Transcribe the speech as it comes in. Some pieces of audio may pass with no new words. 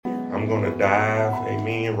I'm going to dive,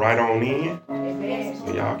 amen, right on in. Amen.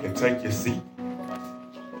 So y'all can take your seat.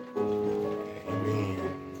 Amen.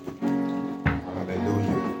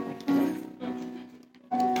 Hallelujah.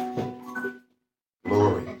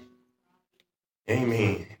 Glory.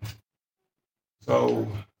 Amen. So,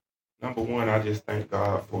 number one, I just thank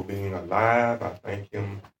God for being alive. I thank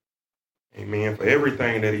him, amen, for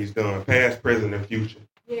everything that he's done, past, present, and future.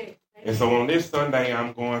 Yes. And so on this Sunday,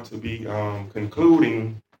 I'm going to be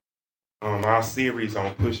concluding our series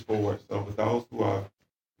on Push Forward. So for those who are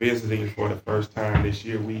visiting for the first time this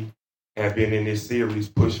year, we have been in this series,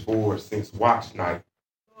 Push Forward, since Watch Night.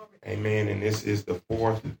 Amen. And this is the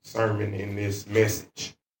fourth sermon in this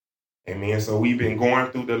message. Amen. So we've been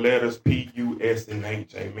going through the letters P, U, S, and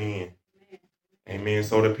H. Amen. Amen.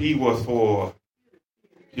 So the P was for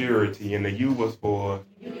purity, and the U was for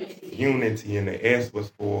unity, and the S was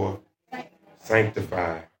for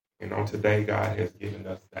sanctify. And on today, God has given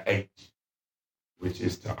us the H, which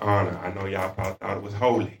is to honor. I know y'all probably thought it was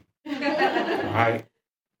holy, right?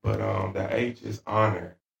 But the H is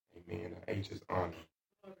honor. Amen. The H is honor.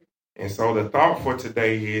 And so the thought for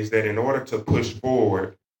today is that in order to push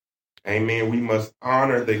forward, amen, we must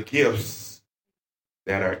honor the gifts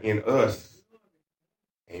that are in us.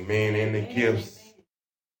 Amen. And the gifts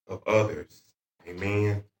of others.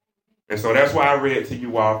 Amen. And so that's why I read to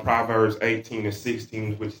you all Proverbs 18 and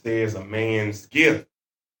 16, which says a man's gift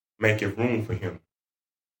maketh room for him.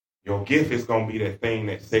 Your gift is going to be that thing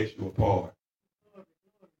that sets you apart.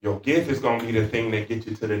 Your gift is going to be the thing that gets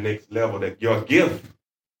you to the next level. That your gift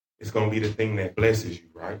is going to be the thing that blesses you,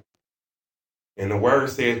 right? And the word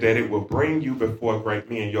says that it will bring you before great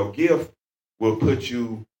men. Your gift will put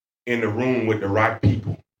you in the room with the right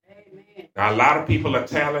people. Amen. Now, a lot of people are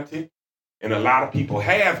talented, and a lot of people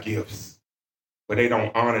have gifts, but they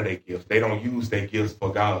don't honor their gifts. They don't use their gifts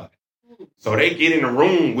for God. So they get in the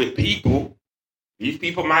room with people. These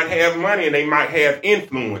people might have money and they might have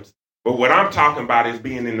influence. But what I'm talking about is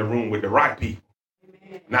being in the room with the right people,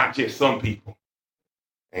 Amen. Not just some people.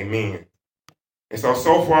 Amen. And so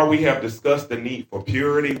far we have discussed the need for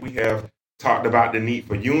purity. We have talked about the need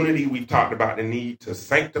for unity. We've talked about the need to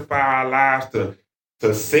sanctify our lives,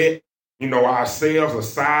 to set, ourselves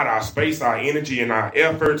aside, our space, our energy, and our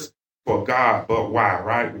efforts for God. But why,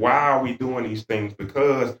 right? Why are we doing these things?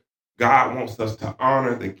 Because God wants us to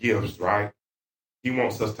honor the gifts, right? He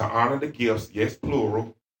wants us to honor the gifts, yes,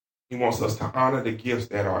 plural. He wants us to honor the gifts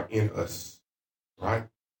that are in us, right?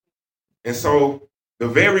 And so the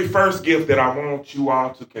very first gift that I want you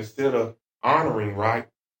all to consider honoring, right,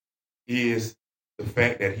 is the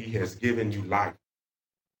fact that he has given you life.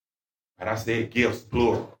 And I said gifts,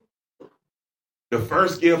 plural. The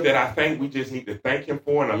first gift that I think we just need to thank him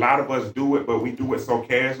for, and a lot of us do it, but we do it so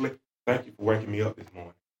casually. Thank you for waking me up this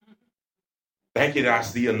morning. Thank you that I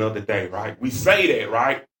see another day, right? We say that,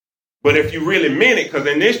 right? But if you really mean it, because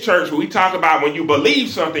in this church, we talk about when you believe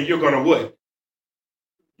something, you're going to what?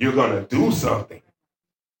 You're going to do something.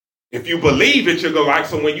 If you believe it, you're going to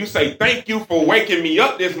so when you say, thank you for waking me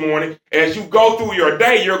up this morning, as you go through your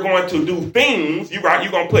day, you're going to do things, you're going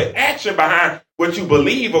to put action behind what you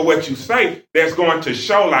believe or what you say that's going to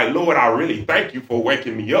show like, Lord, I really thank you for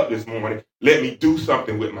waking me up this morning. Let me do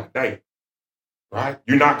something with my day, right?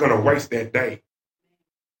 You're not going to waste that day.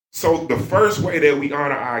 So the first way that we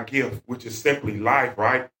honor our gift, which is simply life,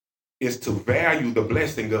 right, is to value the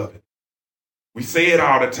blessing of it. We say it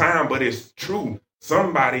all the time, but it's true.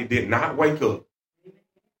 Somebody did not wake up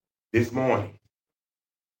this morning.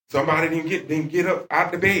 Somebody didn't get up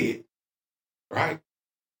out the bed, right?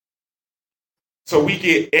 So we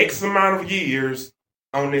get X amount of years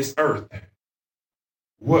on this earth.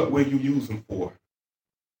 What will you use them for?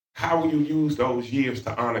 How will you use those years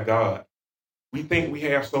to honor God? We think we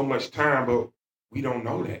have so much time, but we don't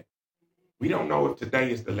know that. We don't know if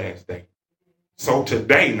today is the last day. So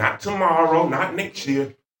today, not tomorrow, not next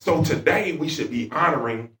year. So today we should be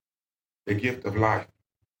honoring the gift of life.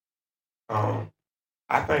 I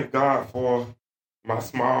thank God for my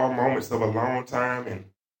small moments of alone time. And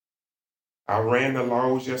I ran to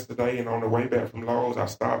Lowe's yesterday, and on the way back from Lowe's, I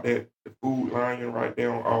stopped at the Food Lion right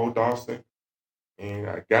there on Old Dawson. And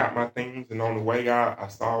I got my things, and on the way out, I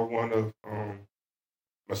saw one of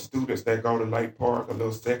my students that go to Lake Park, a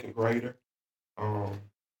little second grader. And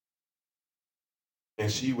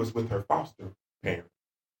she was with her foster parent.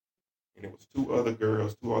 And it was two other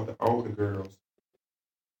older girls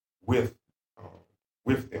with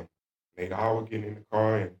them. They'd all get in the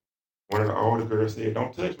car, and one of the older girls said,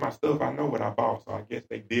 "Don't touch my stuff. I know what I bought." So I guess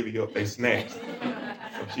they divvy up their snacks.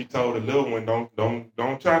 So she told the little one,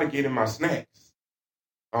 "Don't try to get in my snacks."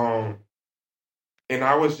 And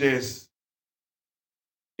I was just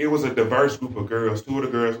it was a diverse group of girls. 2 of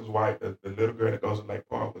the girls was white. The little girl that goes to Lake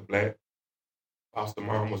Park was black. Foster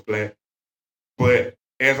mom was black. But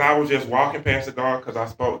as I was just walking past the guard, because I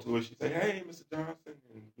spoke to her, she said, "Hey, Mr. Johnson."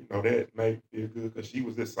 And, that made me feel good because she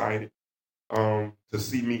was excited to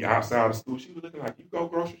see me outside of school. She was looking like, "You go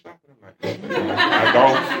grocery shopping?" I'm like,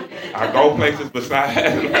 I go places besides.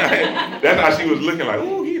 That's how she was looking like,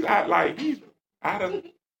 "Ooh, he's out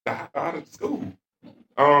of school."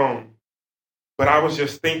 But I was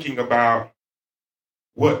just thinking about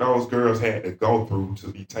what those girls had to go through to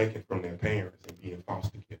be taken from their parents and be in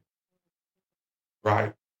foster care.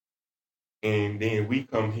 Right? And then we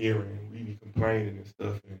come here and we be complaining and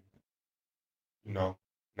stuff, and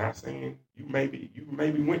not saying you maybe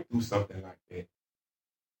went through something like that,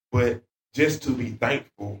 but just to be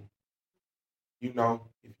thankful,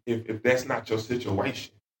 if that's not your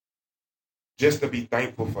situation, just to be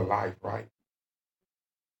thankful for life, right?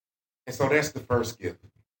 And so that's the first gift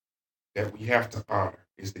that we have to honor,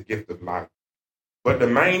 is the gift of life. But the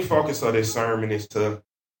main focus of this sermon is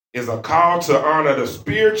a call to honor the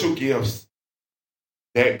spiritual gifts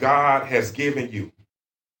that God has given you.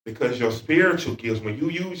 Because your spiritual gifts, when you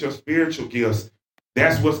use your spiritual gifts,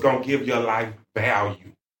 that's what's going to give your life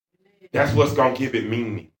value. That's what's going to give it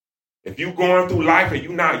meaning. If you're going through life and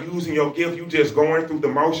you're not using your gift, you're just going through the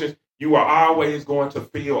motions, you are always going to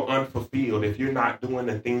feel unfulfilled if you're not doing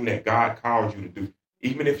the thing that God called you to do.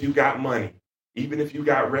 Even if you got money, even if you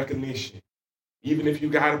got recognition, even if you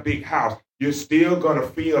got a big house, you're still going to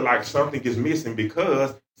feel like something is missing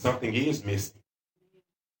because something is missing.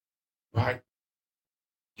 Right?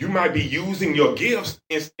 You might be using your gifts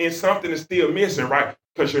and something is still missing, right?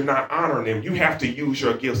 Because you're not honoring them. You have to use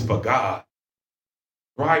your gifts for God.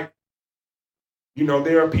 Right?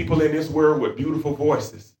 There are people in this world with beautiful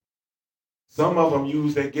voices. Some of them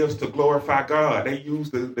use their gifts to glorify God. They use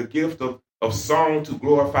the gift of song to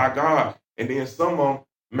glorify God. And then some of them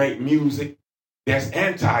make music that's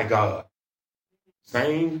anti-God.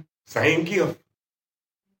 Same gift,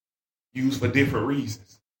 used for different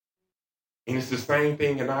reasons. And it's the same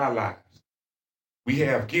thing in our lives. We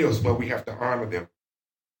have gifts, but we have to honor them.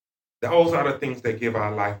 Those are the things that give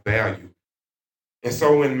our life value. And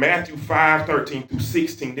so in Matthew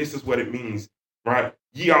 5:13-16, this is what it means, right?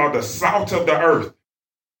 Ye are the salt of the earth.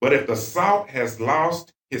 But if the salt has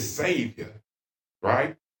lost his Savior,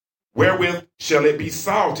 right? Wherewith shall it be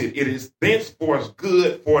salted? It is thenceforth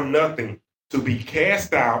good for nothing, to be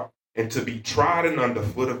cast out and to be trodden under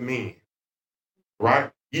foot of men.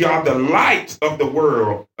 Right? Ye are the light of the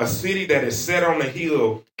world. A city that is set on a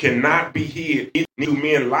hill cannot be hid. Do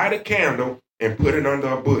men light a candle and put it under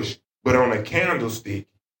a bush, but on a candlestick,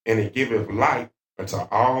 and it giveth light unto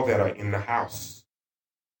all that are in the house.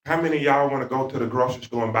 How many of y'all want to go to the grocery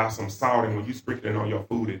store and buy some salt, and when you sprinkle it on your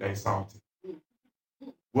food, it ain't salty?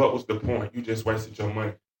 What was the point? You just wasted your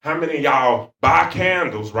money. How many of y'all buy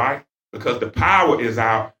candles, right? Because the power is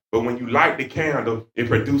out, but when you light the candle, it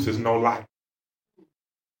produces no light.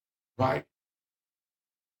 Right?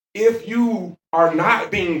 If you are not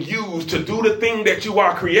being used to do the thing that you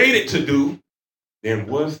are created to do, then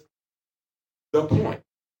what's the point?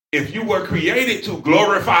 If you were created to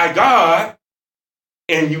glorify God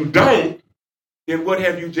and you don't, then what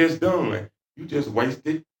have you just done? You just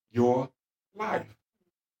wasted your life.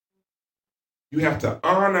 You have to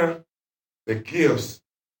honor the gifts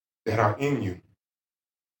that are in you.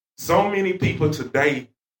 So many people today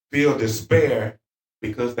feel despair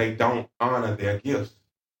because they don't honor their gifts.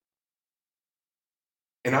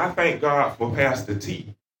 And I thank God for Pastor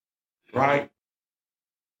T, right?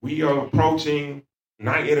 We are approaching,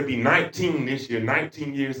 it'll be 19 this year,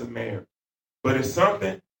 19 years of marriage. But it's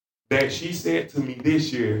something that she said to me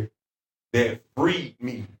this year that freed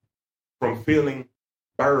me from feeling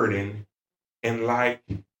burdened and like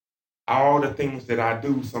all the things that I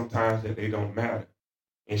do sometimes that they don't matter.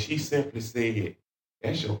 And she simply said,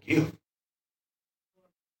 that's your gift.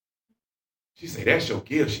 She said, that's your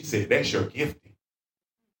gift. She said, that's your gifting.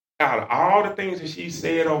 Out of all the things that she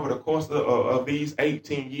said over the course of these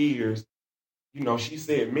 18 years, she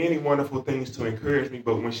said many wonderful things to encourage me.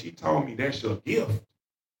 But when she told me that's your gift,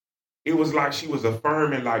 it was like she was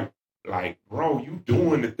affirming, like, bro, you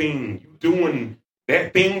doing the thing. You doing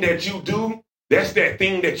that thing that you do. That's that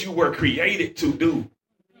thing that you were created to do.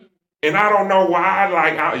 And I don't know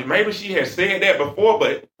why, maybe she had said that before,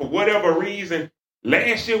 but for whatever reason,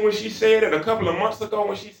 last year when she said it, a couple of months ago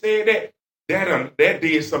when she said that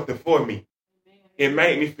did something for me. It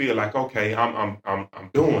made me feel like, okay, I'm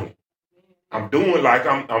doing it. I'm doing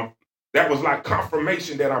that was like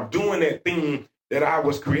confirmation that I'm doing that thing that I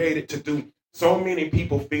was created to do. So many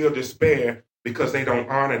people feel despair because they don't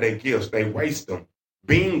honor their gifts. They waste them.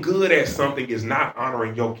 Being good at something is not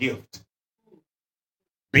honoring your gift.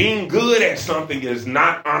 Being good at something is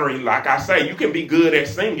not honoring. Like I say, you can be good at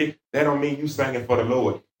singing. That don't mean you singing for the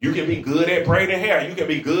Lord. You can be good at braiding hair. You can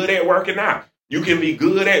be good at working out. You can be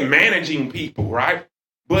good at managing people, right?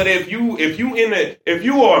 But if you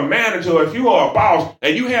are a manager, if you are a boss,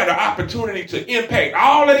 and you have the opportunity to impact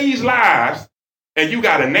all of these lives, and you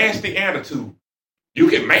got a nasty attitude, you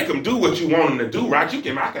can make them do what you want them to do, right?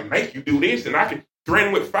 I can make you do this, and I can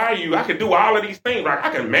threaten with fire you. I can do all of these things, right?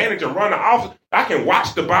 I can manage and run the office. I can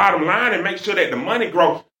watch the bottom line and make sure that the money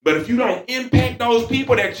grows. But if you don't impact those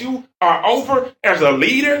people that you are over as a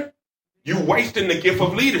leader, you're wasting the gift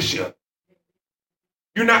of leadership.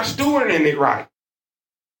 You're not stewarding it right.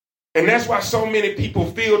 And that's why so many people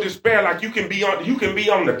feel despair. Like you can be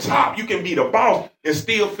on the top, you can be the boss and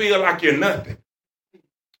still feel like you're nothing.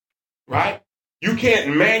 Right? You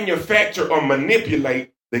can't manufacture or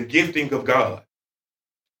manipulate the gifting of God.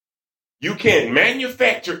 You can't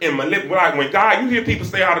manufacture and manipulate. Like when God, you hear people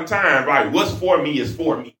say all the time, like, what's for me is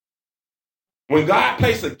for me. When God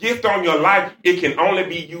places a gift on your life, it can only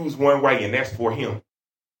be used one way, and that's for him.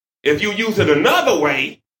 If you use it another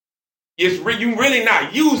way, you're really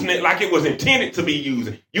not using it like it was intended to be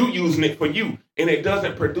used. You're using it for you, and it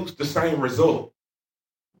doesn't produce the same result.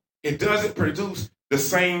 It doesn't produce the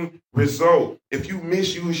same result. If you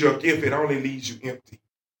misuse your gift, it only leaves you empty.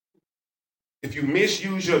 If you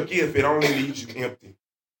misuse your gift, it only leaves you empty.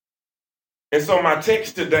 And so my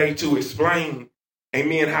text today to explain,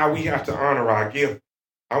 amen, how we have to honor our gift,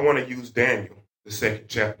 I want to use Daniel, the 2nd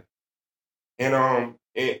chapter.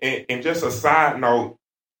 And just a side note,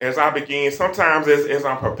 as I begin, sometimes as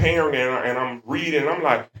I'm preparing and I'm reading, I'm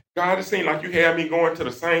like, God, it seems like you have me going to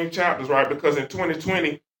the same chapters, right? Because in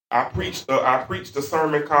 2020, I preached a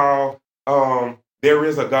sermon called There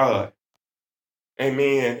Is a God.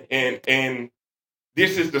 Amen. And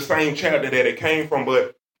this is the same chapter that it came from,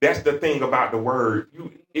 but that's the thing about the word.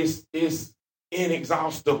 It's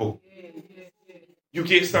inexhaustible. You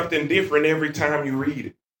get something different every time you read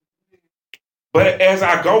it. But as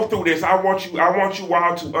I go through this, I want you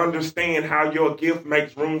all to understand how your gift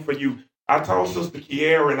makes room for you. I told Sister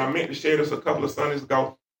Kiara, and I meant to share this a couple of Sundays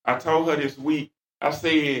ago. I told her this week, I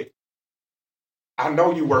said, I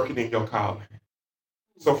know you're working in your calling.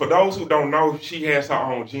 So for those who don't know, she has her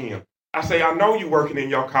own gym. I say, I know you're working in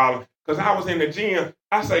your calling. Because I was in the gym.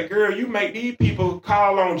 I say, girl, you make these people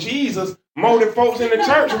call on Jesus more than folks in the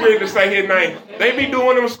church ready to say his name. They be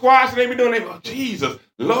doing them squats and they be doing them, oh, Jesus,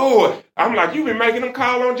 Lord. I'm like, you been making them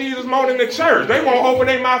call on Jesus more than the church. They won't open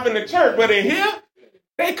their mouth in the church. But in here,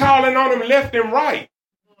 they calling on him left and right.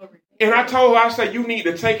 And I told her, I said, you need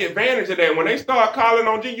to take advantage of that. When they start calling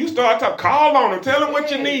on Jesus, you start to call on them, tell them what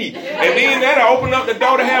you need. And then that'll open up the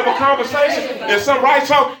door to have a conversation. And so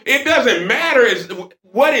it doesn't matter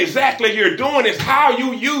what exactly you're doing, it's how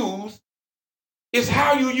you use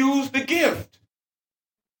the gift.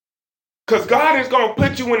 Because God is going to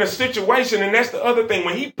put you in a situation, and that's the other thing.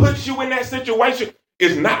 When he puts you in that situation,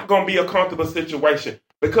 it's not going to be a comfortable situation.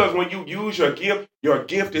 Because when you use your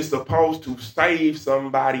gift is supposed to save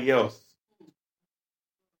somebody else.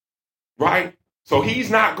 Right? So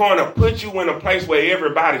he's not going to put you in a place where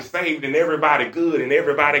everybody's saved and everybody good and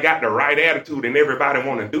everybody got the right attitude and everybody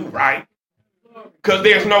want to do right. Because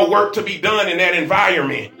there's no work to be done in that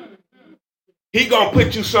environment. He's going to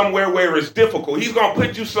put you somewhere where it's difficult. He's going to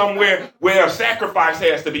put you somewhere where a sacrifice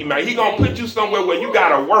has to be made. He's going to put you somewhere where you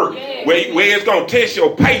got to work, where it's going to test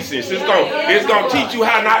your patience. It's going to teach you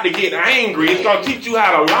how not to get angry. It's going to teach you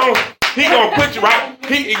how to long. He's going to put you right.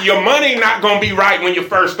 Your money not going to be right when you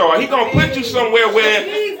first start. He's going to put you somewhere where,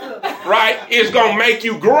 right, it's going to make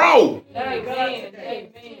you grow.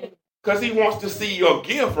 Because he wants to see your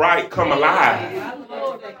gift, right, come alive.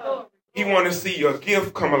 He wants to see your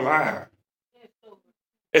gift come alive.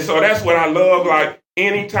 And so that's what I love. Like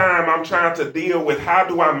anytime I'm trying to deal with how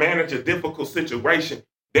do I manage a difficult situation,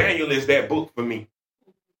 Daniel is that book for me.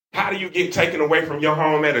 How do you get taken away from your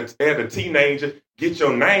home as a teenager, get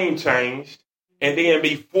your name changed, and then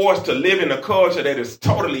be forced to live in a culture that is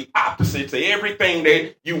totally opposite to everything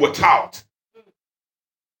that you were taught?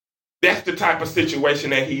 That's the type of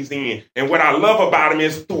situation that he's in. And what I love about him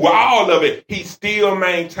is through all of it, he still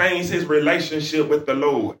maintains his relationship with the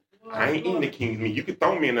Lord. I ain't in the king's meat. You can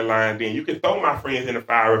throw me in the lion den. You can throw my friends in the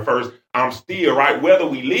fire first. I'm still, right, whether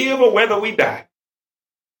we live or whether we die,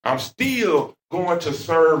 I'm still going to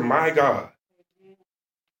serve my God.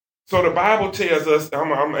 So the Bible tells us,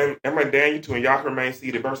 I'm in Daniel 2, and y'all can remain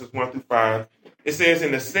seated, verses 1 through 5. It says,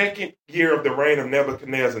 in the 2nd year of the reign of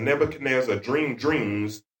Nebuchadnezzar dreamed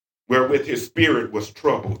dreams wherewith his spirit was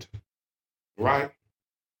troubled. Right?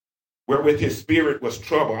 wherewith his spirit was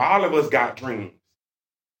troubled. All of us got dreams.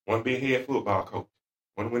 Want to be a head football coach.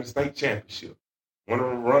 Want to win a state championship. Want to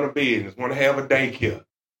run a business. Want to have a daycare.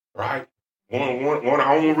 Right? Want to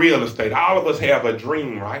own real estate. All of us have a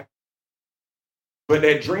dream, right? But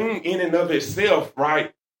that dream in and of itself,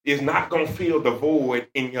 right, is not going to fill the void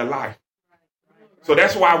in your life. So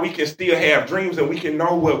that's why we can still have dreams and we can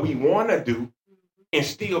know what we want to do and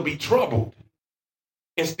still be troubled.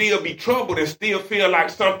 And still be troubled and still feel like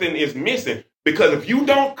something is missing. Because if you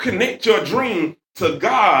don't connect your dream to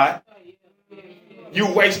God,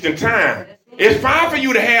 you're wasting time. It's fine for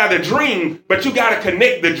you to have the dream, but you got to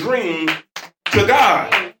connect the dream to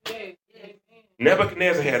God.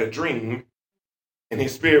 Nebuchadnezzar had a dream, and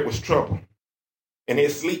his spirit was troubled, and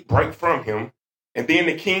his sleep broke from him. And then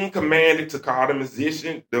the king commanded to call the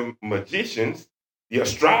magicians, the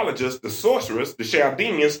astrologers, the sorcerers, the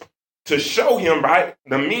Chaldeans, to show him, right,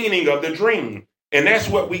 the meaning of the dream. And that's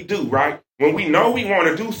what we do, right? When we know we want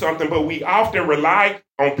to do something, but we often rely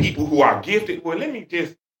on people who are gifted. Well, let me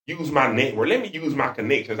just use my network. Let me use my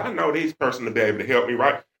connections. I know this person to be able to help me,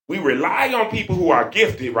 right? We rely on people who are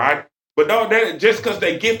gifted, right? But just because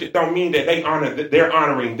they're gifted don't mean that they're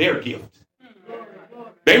honoring their gift.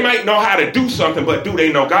 They might know how to do something, but do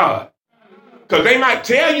they know God? Because they might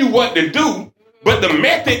tell you what to do, but the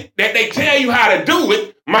method that they tell you how to do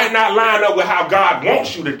it might not line up with how God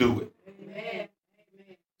wants you to do it. Amen.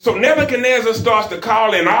 So Nebuchadnezzar starts to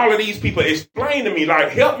call in all of these people, explain to me,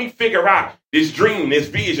 like, help me figure out this dream, this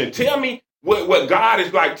vision. Tell me what God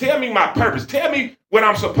is like. Tell me my purpose. Tell me what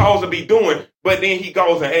I'm supposed to be doing. But then he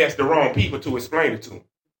goes and asks the wrong people to explain it to him.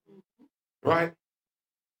 Right?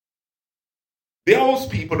 Those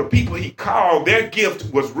people, the people he called, their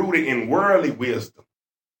gift was rooted in worldly wisdom.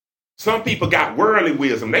 Some people got worldly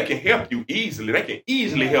wisdom. They can help you easily. They can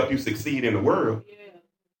easily help you succeed in the world.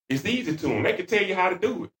 It's easy to them. They can tell you how to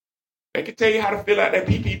do it. They can tell you how to fill out that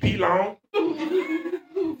PPP loan.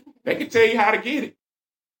 They can tell you how to get it.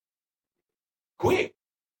 Quick.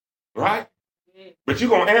 Right? But you're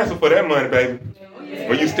going to answer for that money, baby.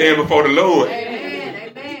 When you stand before the Lord.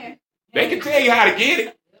 Amen. They can tell you how to get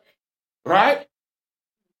it. Right?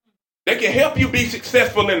 They can help you be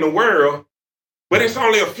successful in the world, but it's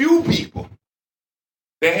only a few people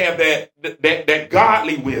that have that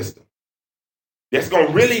godly wisdom that's going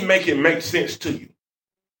to really make it make sense to you.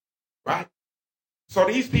 Right? So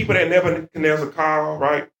these people that Nebuchadnezzar called,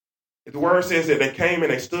 right? The word says that they came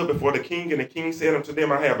and they stood before the king, and the king said unto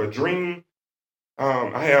them, I have a dream.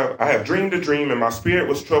 I have dreamed a dream, and my spirit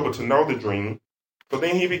was troubled to know the dream. So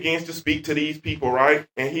then he begins to speak to these people, right?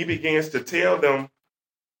 And he begins to tell them,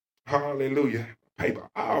 hallelujah, paper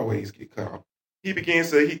always get cut off. He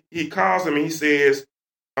begins to, he calls them and he says,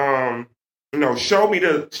 show me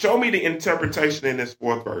the interpretation in this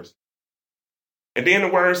fourth verse. And then the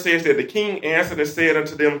word says that the king answered and said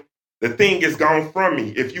unto them, the thing is gone from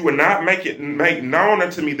me. If you will not make known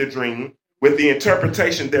unto me the dream with the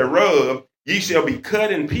interpretation thereof, ye shall be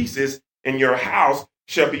cut in pieces, and your house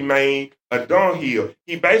shall be made a dunghill.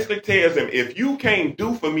 He basically tells them, if you can't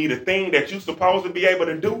do for me the thing that you're supposed to be able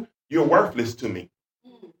to do, you're worthless to me.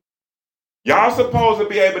 Y'all supposed to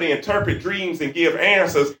be able to interpret dreams and give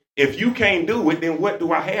answers. If you can't do it, then what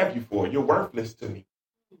do I have you for? You're worthless to me.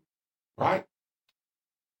 Right?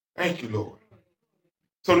 Thank you, Lord.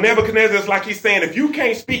 So Nebuchadnezzar is like he's saying, if you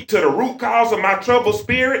can't speak to the root cause of my troubled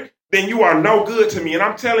spirit, then you are no good to me. And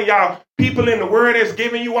I'm telling y'all, people in the world that's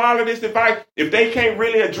giving you all of this advice, if they can't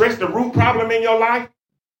really address the root problem in your life,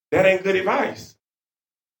 that ain't good advice.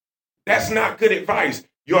 That's not good advice.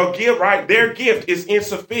 Your gift, right? Their gift is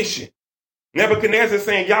insufficient. Nebuchadnezzar is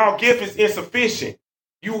saying, y'all gift is insufficient.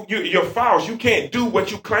 You're false. You can't do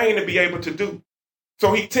what you claim to be able to do.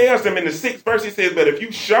 So he tells them in the 6th verse, he says, but if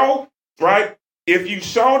you show, right? If you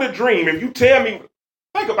show the dream, if you tell me,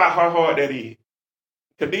 think about how hard that is.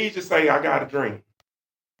 Khadijah say, I got a dream.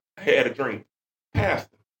 I had a dream.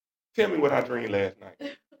 Pastor, tell me what I dreamed last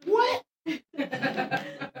night. What?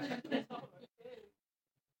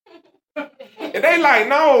 And they like,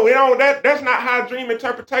 no, that's not how dream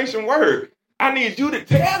interpretation works. I need you to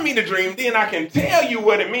tell me the dream, then I can tell you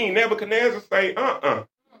what it means. Nebuchadnezzar say,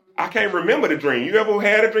 I can't remember the dream. You ever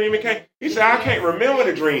had a dream? He said, I can't remember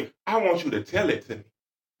the dream. I want you to tell it to me.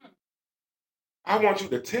 I want you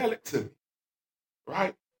to tell it to me.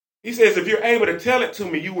 Right? He says, if you're able to tell it to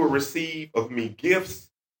me, you will receive of me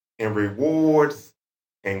gifts and rewards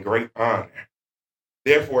and great honor.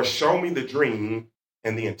 Therefore, show me the dream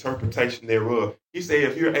and the interpretation thereof. He said,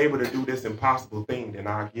 if you're able to do this impossible thing, then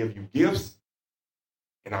I'll give you gifts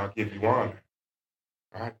and I'll give you honor.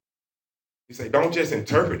 Right? He said, don't just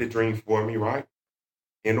interpret the dream for me, right?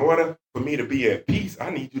 In order for me to be at peace,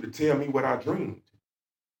 I need you to tell me what I dreamed.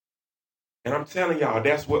 And I'm telling y'all,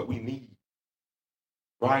 that's what we need,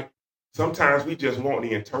 right? Sometimes we just want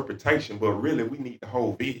the interpretation, but really we need the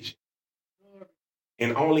whole vision.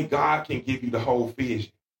 And only God can give you the whole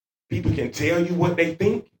vision. People can tell you what they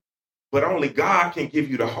think, but only God can give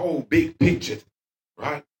you the whole big picture,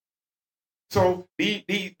 right? So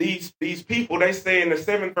these people, they say in the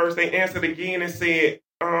 7th verse, they answered again and said,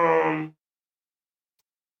 go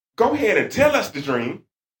ahead and tell us the dream,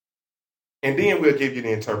 and then we'll give you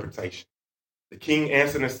the interpretation. The king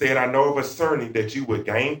answered and said, I know of a certainty that you would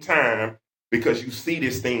gain time because you see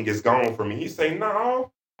this thing is gone from me. He said,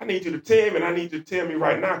 no, I need you to tell me, and I need you to tell me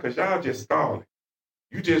right now because y'all just stalling.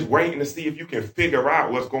 You just waiting to see if you can figure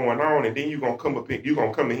out what's going on, and then you're going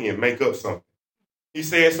to come in here and make up something. He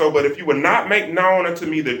said, so, but if you will not make known unto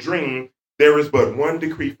me the dream, there is but one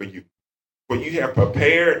decree for you. For you have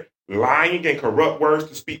prepared lying and corrupt words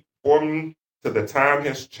to speak for me till the time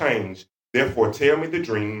has changed. Therefore, tell me the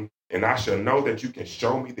dream, and I shall know that you can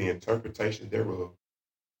show me the interpretation thereof.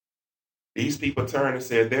 These people turned and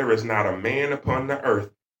said, there is not a man upon the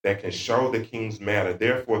earth that can show the king's matter.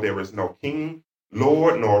 Therefore, there is no king,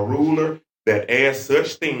 lord, nor ruler that adds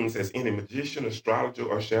such things as any magician, astrologer,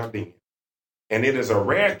 or Chaldean. And it is a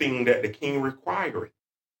rare thing that the king requireth.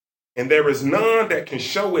 And there is none that can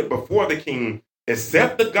show it before the king,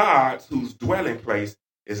 except the gods whose dwelling place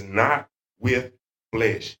is not with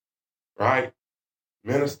flesh. Right?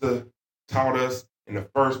 Minister taught us in the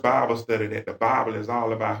first Bible study that the Bible is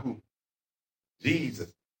all about who?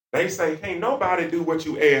 Jesus. They say, can't nobody do what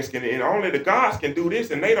you ask, and only the gods can do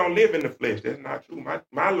this, and they don't live in the flesh. That's not true.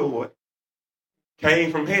 My Lord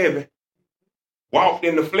came from heaven, walked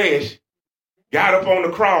in the flesh, got up on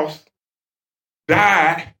the cross,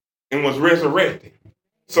 died, and was resurrected.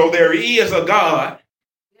 So there is a God,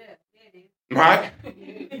 right?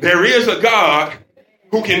 There is a God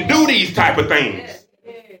who can do these type of things.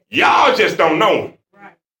 Y'all just don't know him,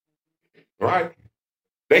 right?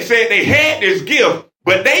 They said they had this gift,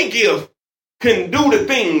 but their gift couldn't do the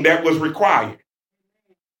thing that was required.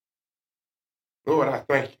 Lord, I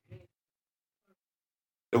thank you.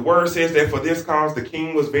 The word says that for this cause the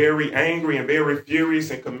king was very angry and very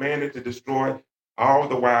furious and commanded to destroy all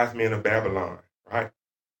the wise men of Babylon, right?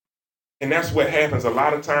 And that's what happens a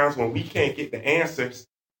lot of times when we can't get the answers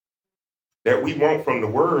that we want from the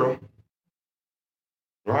world,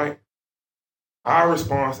 right? Our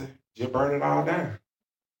response is, just burn it all down.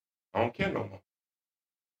 I don't care no more.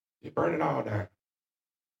 Just burn it all down.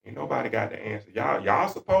 Ain't nobody got the answer. Y'all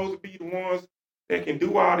supposed to be the ones that can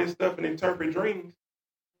do all this stuff and interpret dreams.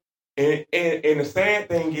 And the sad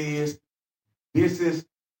thing is, this is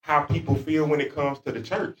how people feel when it comes to the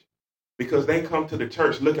church. Because they come to the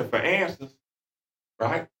church looking for answers,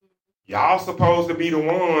 right? Y'all supposed to be the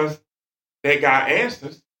ones that got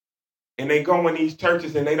answers. And they go in these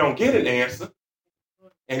churches and they don't get an answer.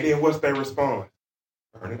 And then what's their response?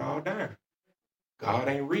 Burn it all down. God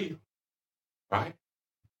ain't real, right?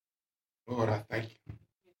 Lord, I thank you.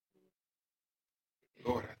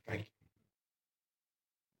 Lord, I thank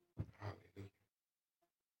you. Hallelujah.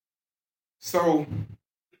 So,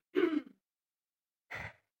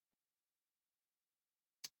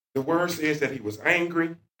 the word says that he was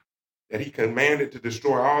angry, that he commanded to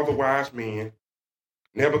destroy all the wise men.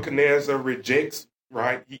 Nebuchadnezzar rejects,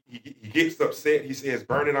 right? He gets upset. He says,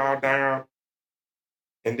 burn it all down.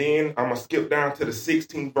 And then I'm going to skip down to the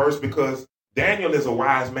 16th verse because Daniel is a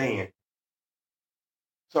wise man.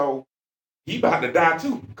 So he about to die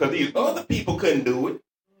too because these other people couldn't do it.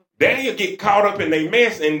 Daniel get caught up in their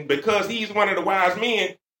mess, and because he's one of the wise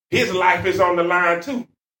men, his life is on the line too.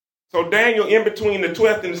 So Daniel, in between the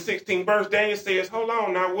 12th and the 16th verse, Daniel says, hold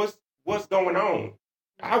on now, what's going on?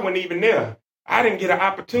 I wasn't even there. I didn't get an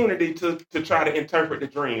opportunity to try to interpret the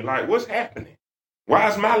dream. Like, what's happening? Why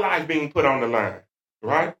is my life being put on the line?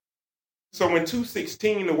 Right? So in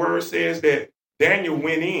 2:16, the word says that Daniel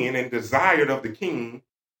went in and desired of the king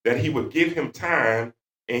that he would give him time.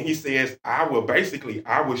 And he says, I will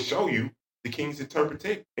show you the king's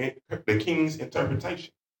interpretation. The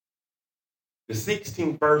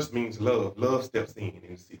 16th verse means love. Love steps in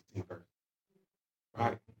the 16th verse.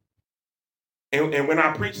 Right? And when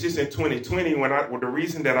I preach this in 2020, the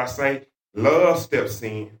reason that I say love steps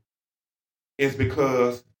in is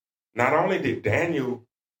because not only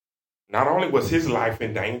was his life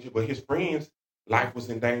in danger, but his friend's life was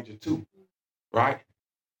in danger too, right?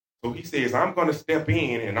 So he says, I'm going to step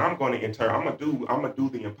in and I'm going to I'm going to do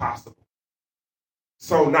the impossible.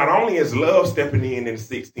 So not only is love stepping in the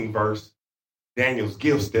 16th verse, Daniel's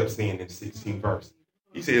gift steps in the 16th verse.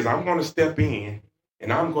 He says, I'm going to step in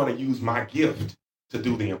and I'm going to use my gift to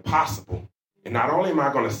do the impossible. And not only am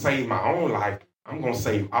I going to save my own life, I'm going to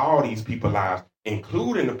save all these people's lives,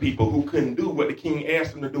 including the people who couldn't do what the king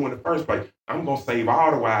asked them to do in the first place. I'm going to save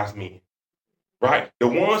all the wise men, right? The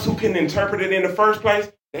ones who couldn't interpret it in the first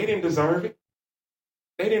place, they didn't deserve it.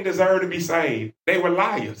 They didn't deserve to be saved. They were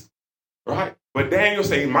liars, right? But Daniel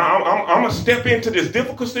said, I'm going to step into this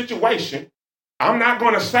difficult situation. I'm not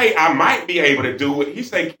going to say I might be able to do it. He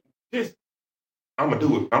said, I'm going to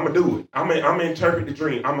do it. I'm going to do it. I'm going to interpret the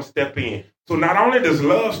dream. I'm going to step in. So not only does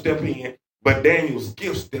love step in, but Daniel's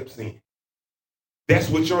gift steps in. That's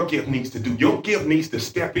what your gift needs to do. Your gift needs to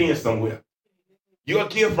step in somewhere. Your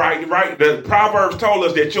gift, right? The Proverbs told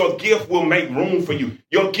us that your gift will make room for you.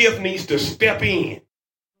 Your gift needs to step in.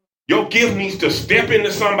 Your gift needs to step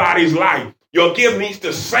into somebody's life. Your gift needs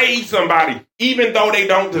to save somebody, even though they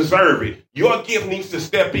don't deserve it. Your gift needs to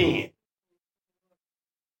step in.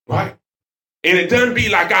 Right? And it doesn't be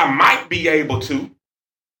like I might be able to.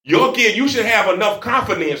 Your gift, you should have enough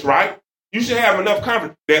confidence, right? You should have enough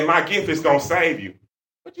confidence that my gift is going to save you.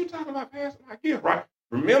 What you talking about, Pastor? My gift, right?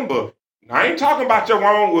 Remember, I ain't talking about your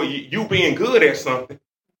own, you being good at something.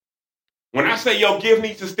 When I say your gift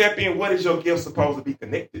needs to step in, what is your gift supposed to be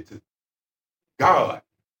connected to? God,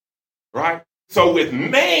 right? So with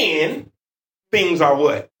man, things are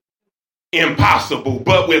what? Impossible.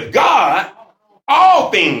 But with God, all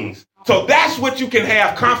things. So that's what you can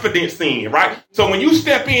have confidence in, right? So when you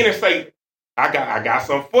step in and say, I got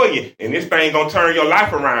something for you, and this thing gonna turn your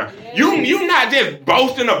life around. You not just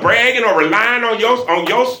boasting or bragging or relying on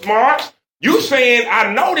your smarts. You saying,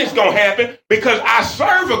 I know this gonna happen because I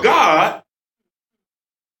serve a God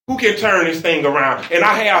who can turn this thing around, and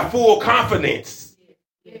I have full confidence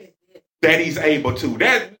that he's able to.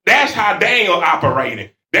 That's how Daniel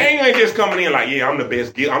operated. Daniel ain't just coming in like, yeah, I'm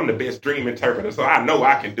the best dream interpreter, so I know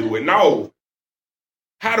I can do it. No.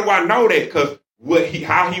 How do I know that? Because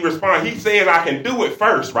how he responds, he says I can do it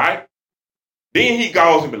first, right? Then he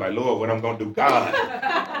goes and be like, Lord, what I'm going to do? God.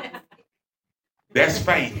 That's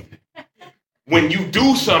faith. When you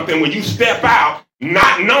do something, when you step out,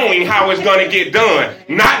 not knowing how it's going to get done,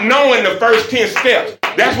 not knowing the first 10 steps.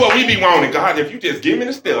 That's what we be wanting. God, if you just give me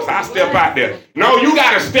the steps, I'll step out there. No, you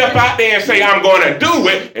got to step out there and say, I'm going to do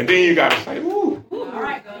it. And then you got to say, ooh. All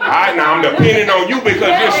right, now I'm depending on you because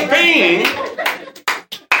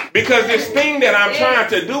this thing that I'm trying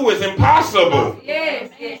to do is impossible.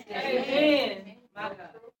 Yes. Amen.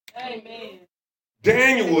 Amen.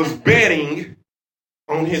 Daniel was betting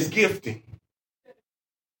on his gifting.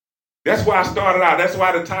 That's why I started out. That's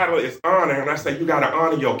why the title is honor. And I say you got to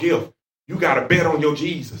honor your gift. You got to bet on your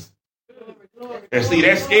Jesus. And see,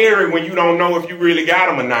 that's scary when you don't know if you really got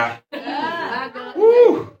him or not.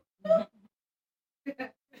 Woo.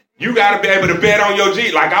 You got to be able to bet on your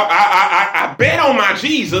Jesus. Like I bet on my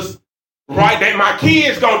Jesus, right, that my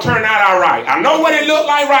kid's going to turn out all right. I know what it look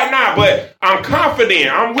like right now, but I'm confident.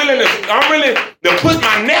 I'm willing to put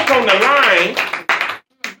my neck on the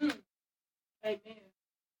line. Amen.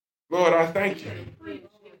 Lord, I thank you.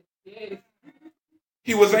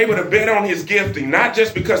 He was able to bet on his gifting, not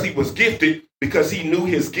just because he was gifted, because he knew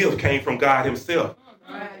his gift came from God himself.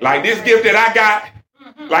 Like this gift that I got,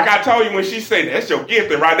 like I told you when she said, that's your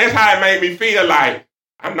gifting, right? That's how it made me feel like,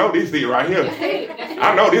 I know this is right here.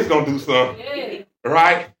 I know this going to do something,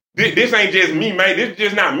 right? This ain't just me, man. This is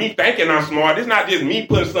just not me thinking I'm smart. This not just me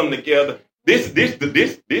putting something together. This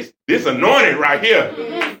anointed right here.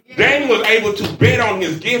 Daniel was able to bet on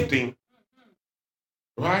his gifting,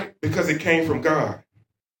 right? Because it came from God.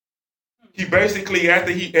 He basically,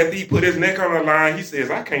 after he put his neck on the line, he says,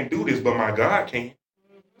 I can't do this, but my God can.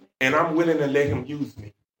 And I'm willing to let him use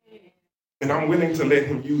me. And I'm willing to let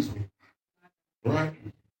him use me. Right?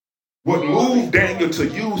 What moved Daniel to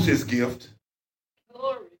use his gift,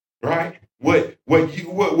 right? What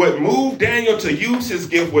moved Daniel to use his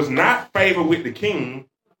gift was not favor with the king,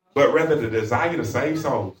 but rather the desire to save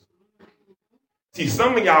souls. See,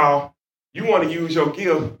 some of y'all, you want to use your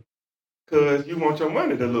gift because you want your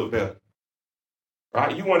money to look better.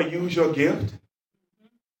 Right? You want to use your gift.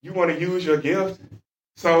 You want to use your gift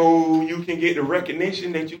so you can get the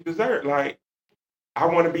recognition that you deserve. Like, I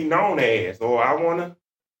want to be known as, or I want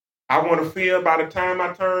to feel by the time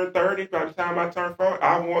I turn 30, by the time I turn 40,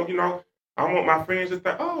 I want my friends to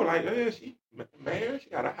think, oh, like, she married, she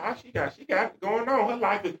got a house, she got it going on. Her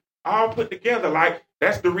life is all put together. Like,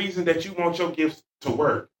 that's the reason that you want your gifts to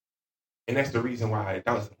work. And that's the reason why it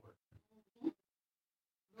doesn't work.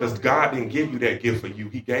 Because God didn't give you that gift for you.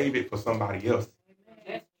 He gave it for somebody else.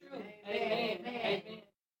 That's true. Amen.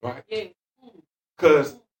 Right?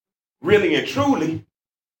 Because really and truly,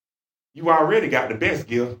 you already got the best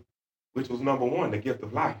gift, which was number one, the gift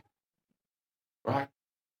of life. right?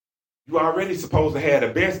 You already supposed to have the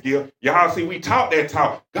best gift. Y'all see, we talk that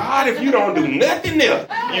talk. God, if you don't do nothing else,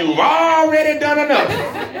 you've already done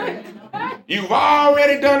enough. You've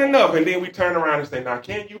already done enough. And then we turn around and say, now,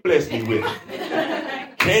 can you bless me with?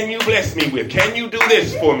 Can you bless me with? Can you do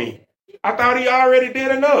this for me? I thought he already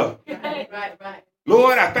did enough. Right.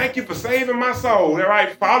 Lord, I thank you for saving my soul. All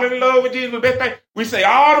right, falling in love with Jesus, the best thing. We say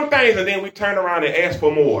all them things, and then we turn around and ask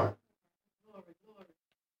for more.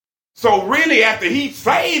 So really, after he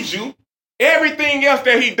saves you, everything else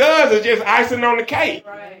that he does is just icing on the cake.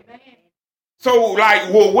 Right. So,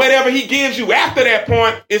 whatever he gives you after that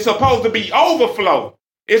point, it's supposed to be overflow.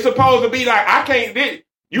 It's supposed to be like,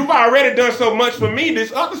 you've already done so much for me.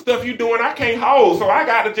 This other stuff you're doing, I can't hold. So I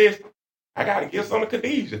got to give some to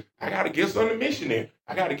Khadijah. I got to give some to missionary.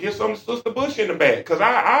 I got to give some to Sister Bush in the back because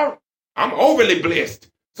I'm overly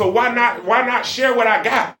blessed. So why not share what I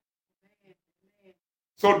got?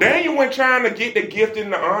 So Daniel went trying to get the gift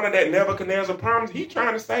and the honor that Nebuchadnezzar promised. He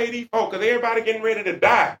trying to save these folks because everybody getting ready to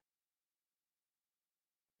die.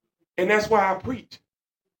 And that's why I preach.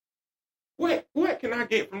 What can I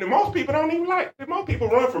get from them? Most people don't even like it. Most people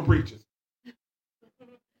run from preachers.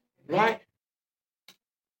 Right?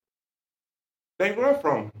 They run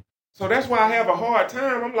from them. So that's why I have a hard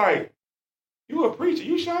time. I'm like, you a preacher.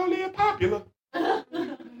 You surely is popular.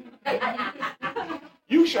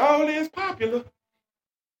 You surely is popular.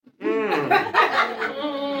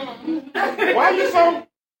 Why you so?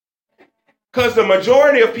 Because the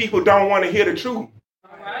majority of people don't want to hear the truth.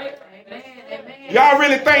 All right. Amen. Y'all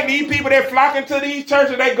really think these people that flocking to these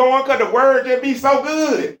churches, they going because the word just be so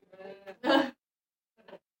good?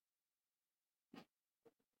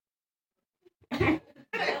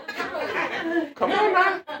 Come on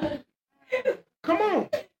now. Come on.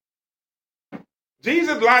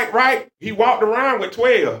 Jesus, he walked around with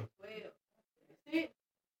 12.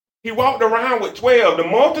 He walked around with 12. The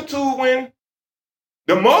multitude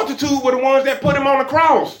were the ones that put him on the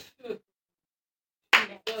cross.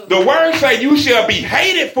 The word say you shall be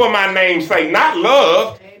hated for my name's sake, not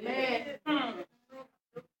loved. Amen.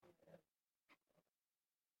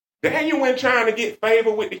 Daniel went trying to get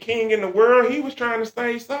favor with the king in the world. He was trying to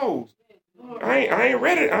save souls. I ain't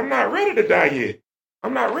ready. I'm not ready to die yet.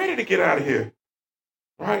 I'm not ready to get out of here.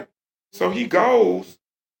 Right? So he goes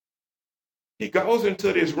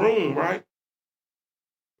into this room, right?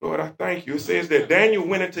 Lord, I thank you. It says that Daniel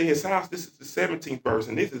went into his house. This is the 17th verse,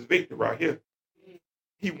 and this is Victor right here.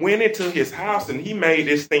 He went into his house and he made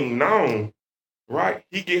this thing known, right?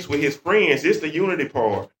 He gets with his friends. It's the unity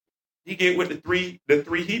part. He get with the three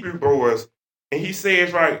Hebrew boys, and he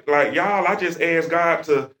says, right, like, y'all, I just asked God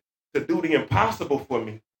to do the impossible for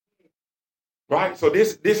me, right? So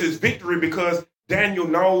this is victory because Daniel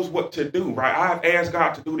knows what to do, right? I've asked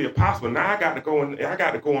God to do the impossible. Now I got to go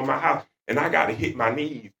in my house and I got to hit my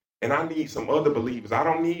knees. And I need some other believers. I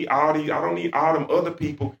don't need all them other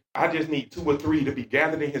people. I just need 2 or 3 to be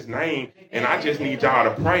gathered in his name. And I just need y'all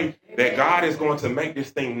to pray that God is going to make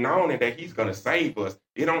this thing known and that he's going to save us.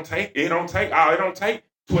 It don't take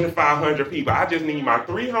 2,500 people. I just need my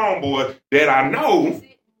 3 homeboys that I know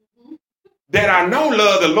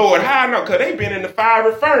love the Lord. How I know? Because they've been in the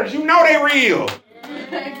fiery furnace. You know they real.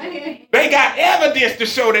 They got evidence to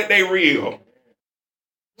show that they real.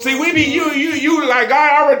 See, we be you like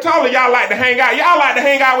God already told you, y'all like to hang out. Y'all like to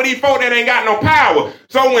hang out with these folk that ain't got no power.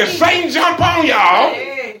 So when Satan jump on y'all,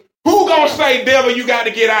 who gonna say, devil, you got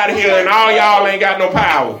to get out of here and all y'all ain't got no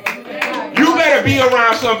power? You better be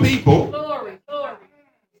around some people.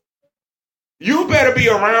 You better be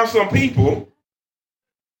around some people.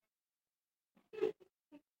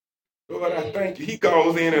 Lord, I thank you. He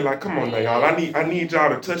goes in and like, come on now, y'all. I need y'all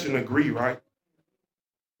to touch and agree, right?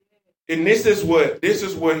 And this is what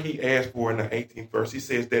he asked for in the 18th verse. He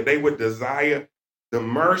says that they would desire the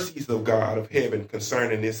mercies of God of heaven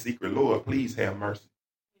concerning this secret. Lord, please have mercy.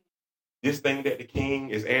 This thing that the king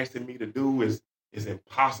is asking me to do is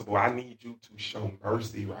impossible. I need you to show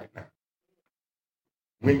mercy right now.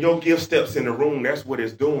 When your gift steps in the room, that's what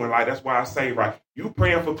it's doing. Like, that's why I say, right, you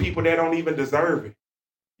praying for people that don't even deserve it.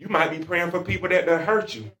 You might be praying for people that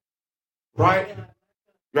hurt you, right?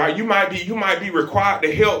 Right, you might be required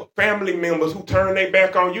to help family members who turn their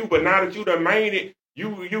back on you, but now that you done made it,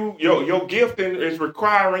 your gifting is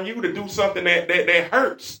requiring you to do something that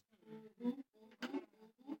hurts.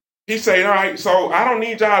 He said, all right, so I don't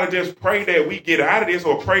need y'all to just pray that we get out of this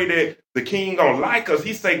or pray that the king gonna like us.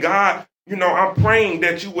 He said, God, I'm praying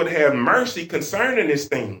that you would have mercy concerning this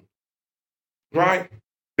thing, right?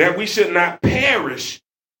 That we should not perish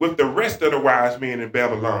with the rest of the wise men in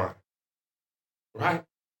Babylon, right?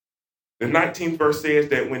 The 19th verse says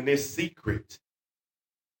that when this secret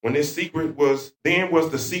When this secret was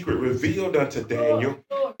the secret revealed unto Daniel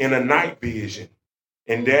in a night vision.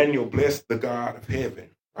 And Daniel blessed the God of heaven.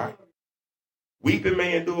 Right? Weeping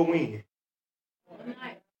may endure when?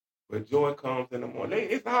 But joy comes in the morning.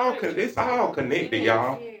 It's all connected,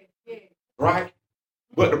 y'all. Right?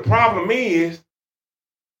 But the problem is,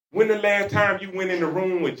 when the last time you went in the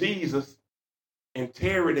room with Jesus and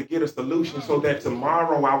Terry to get a solution so that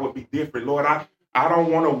tomorrow I would be different? Lord, I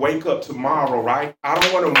don't want to wake up tomorrow, right? I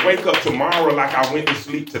don't want to wake up tomorrow like I went to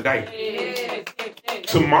sleep today.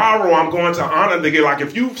 Tomorrow I'm going to honor the gift. Like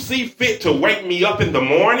if you see fit to wake me up in the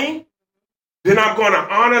morning, then I'm going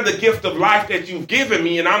to honor the gift of life that you've given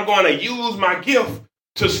me, and I'm going to use my gift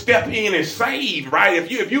to step in and save, right?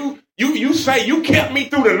 If you say you kept me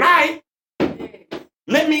through the night,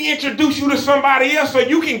 let me introduce you to somebody else so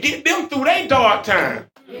you can get them through their dark time.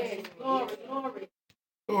 Yes, glory, glory.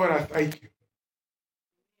 Lord, I thank you.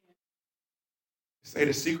 Say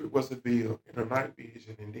the secret was revealed in a night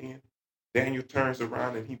vision, and then Daniel turns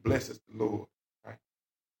around and he blesses the Lord. Right?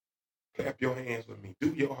 Clap your hands with me.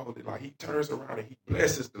 Do your holy life. He turns around and he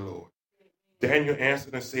blesses the Lord. Daniel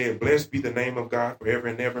answered and said, blessed be the name of God forever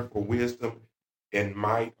and ever, for wisdom and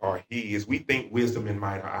might are his. We think wisdom and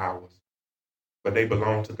might are ours, but they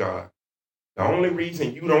belong to God. The only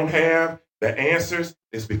reason you don't have the answers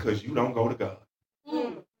is because you don't go to God.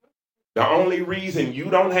 The only reason you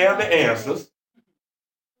don't have the answers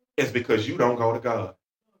is because you don't go to God.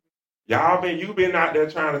 You've been out there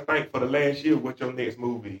trying to think for the last year what your next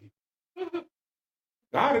move is.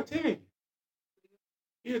 God will tell you.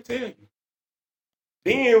 He'll tell you.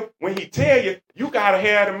 Then when he tell you, you got to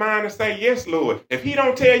have the mind to say, yes, Lord. If he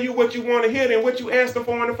don't tell you what you want to hear, then what you asked him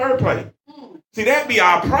for in the first place. See, that be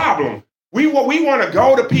our problem. We want to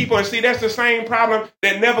go to people, and see, that's the same problem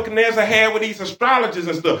that Nebuchadnezzar had with these astrologers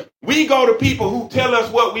and stuff. We go to people who tell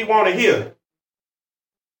us what we want to hear.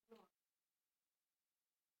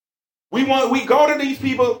 We go to these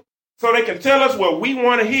people so they can tell us what we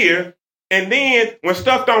want to hear, and then when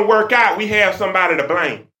stuff don't work out, we have somebody to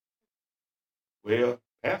blame. Well,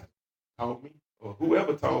 Pastor told me, or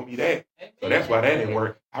whoever told me that, so that's why that didn't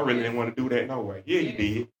work. I really didn't want to do that no way. Yeah, you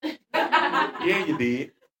did. Yeah, you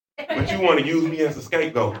did. But you want to use me as a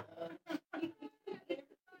scapegoat.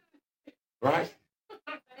 Right?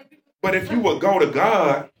 But if you would go to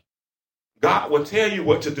God, God will tell you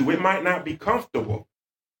what to do. It might not be comfortable,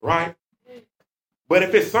 right? But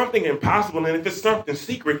if it's something impossible and if it's something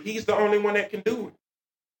secret, he's the only one that can do it,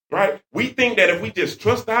 right? We think that if we just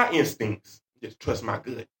trust our instincts, just trust my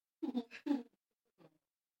gut.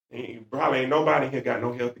 Probably ain't nobody here got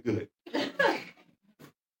no healthy gut.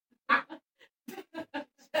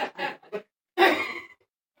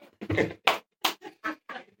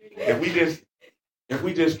 If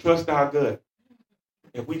we just trust our gut,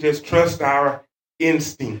 if we just trust our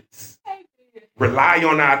instincts, rely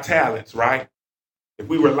on our talents, right? If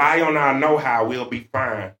we rely on our know-how, we'll be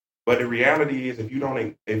fine. But the reality is, if you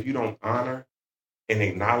don't honor and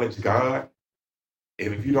acknowledge God,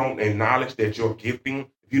 if you don't acknowledge that you're gifting,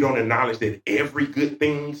 if you don't acknowledge that every good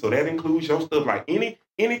thing, so that includes your stuff, like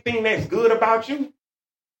anything that's good about you,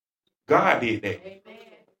 God did that. Amen.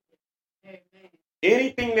 Amen.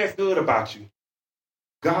 Anything that's good about you,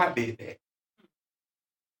 God did that.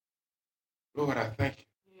 Lord, I thank you.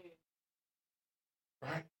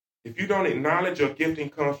 Right? If you don't acknowledge your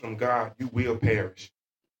gifting comes from God, you will perish.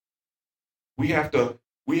 We have to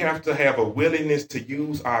have a willingness to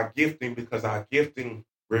use our gifting, because our gifting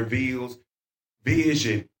reveals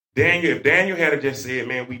vision. If Daniel had just said,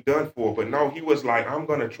 man, we done for, but no, he was like, I'm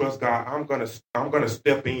gonna trust God, I'm gonna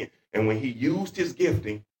step in. And when he used his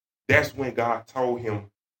gifting, that's when God told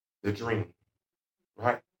him the dream.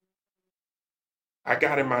 Right? I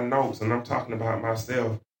got in my notes, and I'm talking about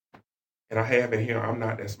myself. And I have in here, I'm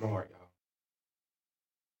not that smart, y'all.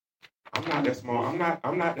 I'm not that smart.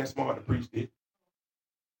 I'm not that smart to preach this.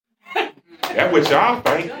 That's what y'all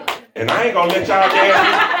think. And I ain't gonna let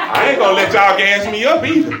y'all gas me up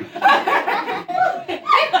either.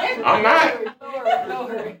 I'm not.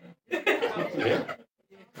 Yeah.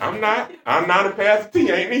 I'm not a Pastor T,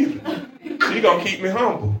 ain't either. She gonna keep me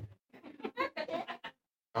humble.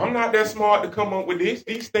 I'm not that smart to come up with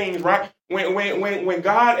these things, right? When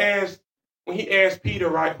God asked, when he asked Peter,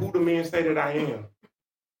 right, who do men say that I am?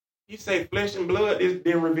 He said, flesh and blood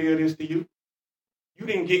didn't reveal this to you. You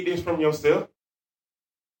didn't get this from yourself.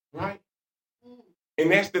 Right? And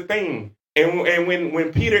that's the thing. And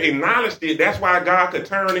when Peter acknowledged it, that's why God could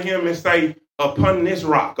turn to him and say, upon this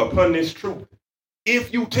rock, upon this truth.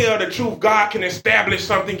 If you tell the truth, God can establish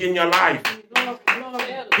something in your life.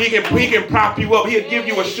 He can prop you up. He'll give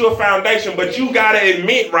you a sure foundation. But you got to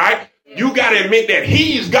admit, right? You got to admit that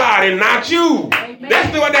he's God and not you. Amen.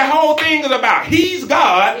 That's what that whole thing is about. He's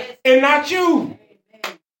God and not you.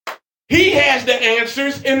 Amen. He has the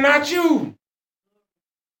answers and not you.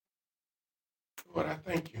 Lord, I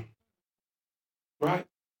thank you. Right?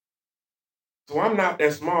 So I'm not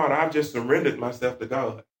that smart. I've just surrendered myself to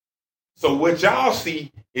God. So what y'all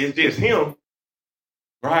see is just him.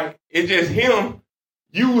 Right? It's just him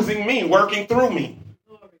using me, working through me.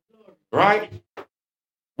 Right?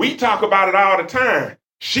 We talk about it all the time.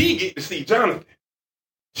 She get to see Jonathan.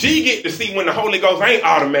 She get to see when the Holy Ghost ain't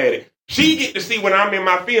automatic. She get to see when I'm in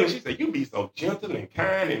my feelings. She said, you be so gentle and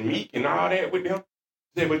kind and meek and all that with them.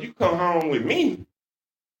 She said, but you come home with me.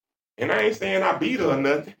 And I ain't saying I beat her or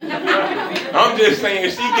nothing. I'm just saying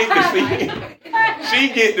she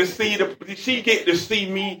get to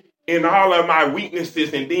see me in all of my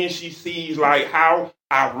weaknesses, and then she sees like how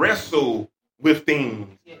I wrestle with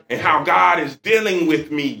things and how God is dealing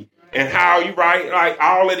with me and how you like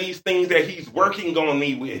all of these things that he's working on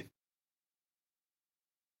me with.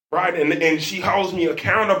 Right? And she holds me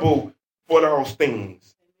accountable for those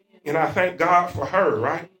things. And I thank God for her,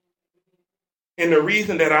 right? And the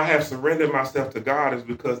reason that I have surrendered myself to God is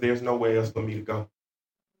because there's nowhere else for me to go.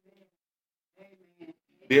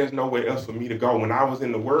 There's nowhere else for me to go. When I was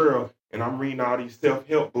in the world and I'm reading all these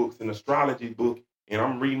self-help books and astrology books, and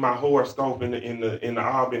I'm reading my horoscope in the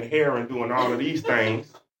auburn hair and doing all of these things,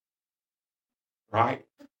 right?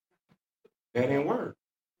 That didn't work.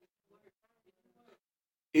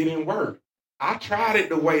 It didn't work. I tried it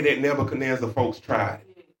the way that Nebuchadnezzar folks tried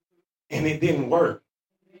it, and it didn't work.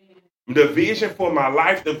 The vision for my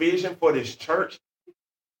life, the vision for this church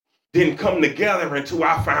didn't come together until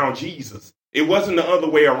I found Jesus. It wasn't the other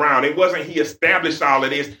way around. It wasn't he established all of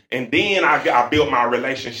this, and then I built my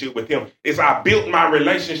relationship with him. It's I built my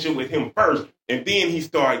relationship with him first, and then he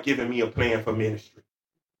started giving me a plan for ministry.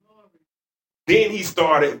 Then he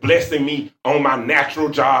started blessing me on my natural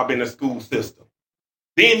job in the school system.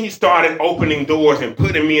 Then he started opening doors and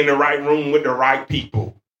putting me in the right room with the right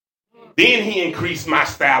people. Then he increased my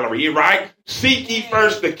salary, right? Seek ye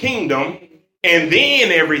first the kingdom, and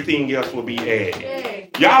then everything else will be added.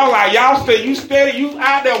 Y'all say you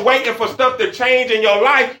out there waiting for stuff to change in your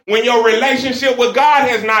life when your relationship with God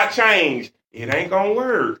has not changed. It ain't gonna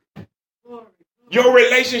work. Your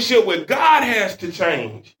relationship with God has to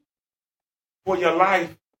change for your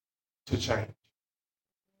life to change.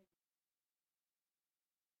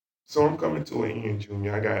 So I'm coming to an end,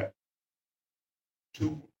 Junior. I got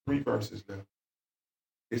 3 verses left.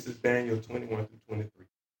 This is Daniel 21 through 23.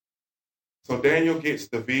 So Daniel gets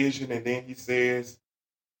the vision, and then he says,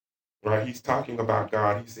 right, he's talking about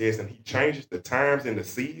God. He says, and he changes the times and the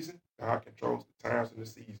season. God controls the times and the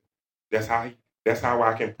season. That's how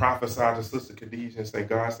I can prophesy to Sister Khadijah and say,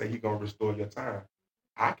 God say he's going to restore your time.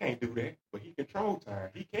 I can't do that, but he controls time.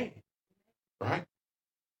 He can, right?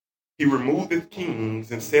 He removeth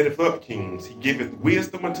kings and setteth up kings. He giveth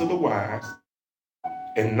wisdom unto the wise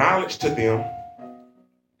and knowledge to them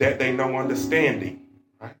that they know understanding.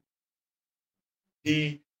 Right?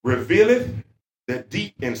 He revealeth the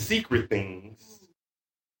deep and secret things.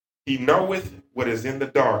 He knoweth what is in the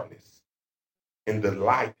darkness, and the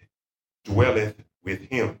light dwelleth with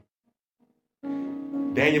him.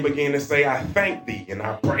 Daniel began to say, I thank thee and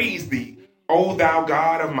I praise thee, O thou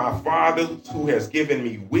God of my fathers, who has given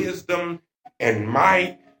me wisdom and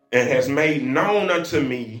might, and has made known unto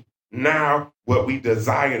me now what we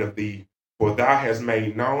desired of thee, for thou hast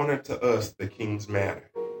made known unto us the king's matter.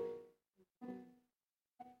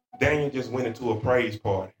 Daniel just went into a praise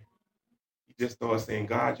party. He just started saying,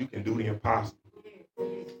 God, you can do the impossible.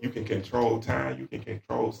 You can control time. You can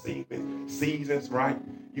control seasons, right?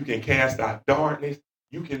 You can cast out darkness.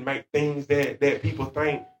 You can make things that people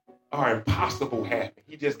think are impossible happen.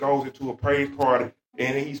 He just goes into a praise party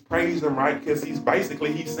and he's praising him, right? Because he's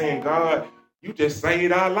saying, God, you just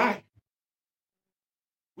saved our life.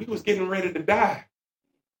 We was getting ready to die.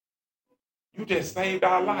 You just saved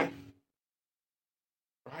our life.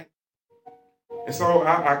 Right? And so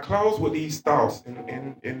I close with these thoughts.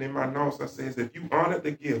 And in my notes, I says, if you honor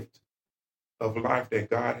the gift of life that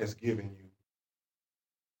God has given you,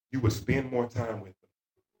 you will spend more time with them.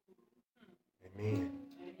 Amen.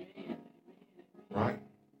 Right?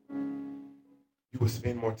 You will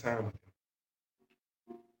spend more time with them.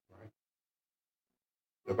 Right?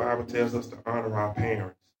 The Bible tells us to honor our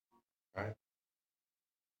parents. Right?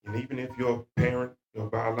 And even if your parent, your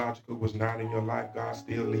biological, was not in your life, God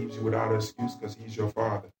still leaves you without an excuse because he's your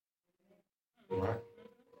father. Right?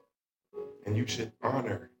 And you should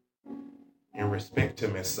honor and respect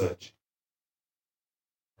him as such.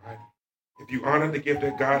 Right? If you honor the gift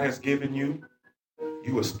that God has given you,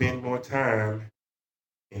 you will spend more time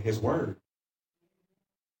in his word.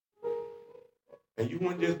 And you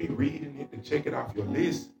wouldn't just be reading it to check it off your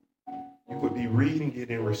list. You would be reading it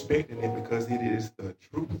and respecting it because it is the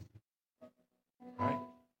truth. Right?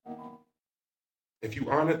 If you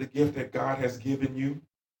honor the gift that God has given you,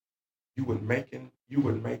 you would make him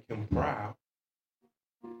proud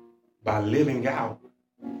by living out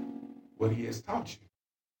what he has taught you.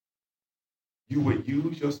 You would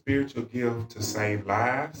use your spiritual gift to save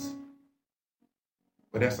lives,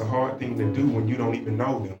 but that's a hard thing to do when you don't even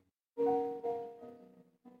know them.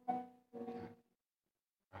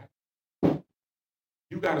 Right?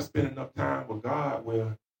 You got to spend enough time with God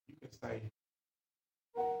where you can say,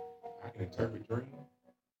 I can interpret dreams.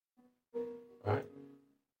 Right?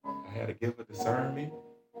 I had a gift of discernment.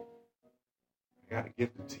 I got a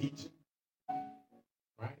gift of teaching.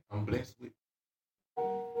 Right? I'm blessed with.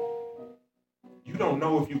 You don't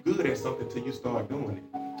know if you're good at something until you start doing it.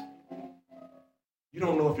 You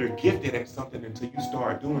don't know if you're gifted at something until you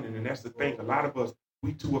start doing it. And that's the thing. A lot of us,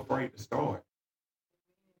 we too afraid to start.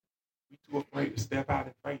 We too afraid to step out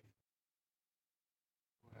in faith.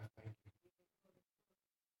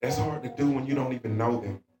 That's hard to do when you don't even know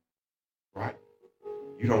them. Right?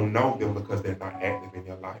 You don't know them because they're not active in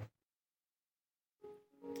your life.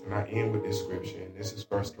 And I end with this scripture, and this is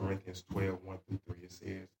 1 Corinthians 12, 1-3. It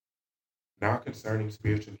says, now concerning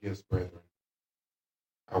spiritual gifts, brethren,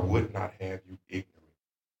 I would not have you ignorant.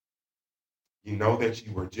 You know that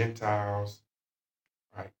you were Gentiles,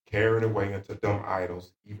 right, carried away unto dumb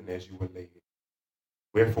idols, even as you were led.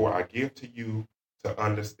 Wherefore I give to you to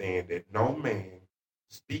understand that no man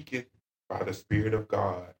speaketh by the Spirit of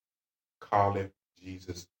God, calleth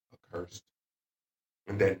Jesus accursed.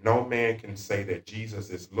 And that no man can say that Jesus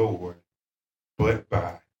is Lord, but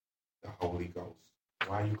by the Holy Ghost.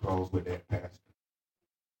 Why you close with that, Pastor?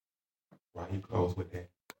 Why you close with that?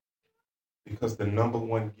 Because the number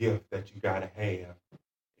one gift that you got to have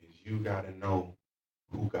is you got to know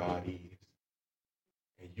who God is.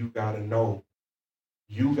 And you got to know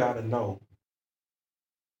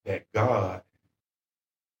that God,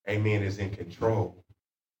 amen, is in control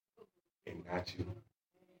and not you.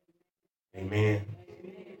 Amen.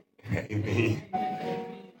 Amen.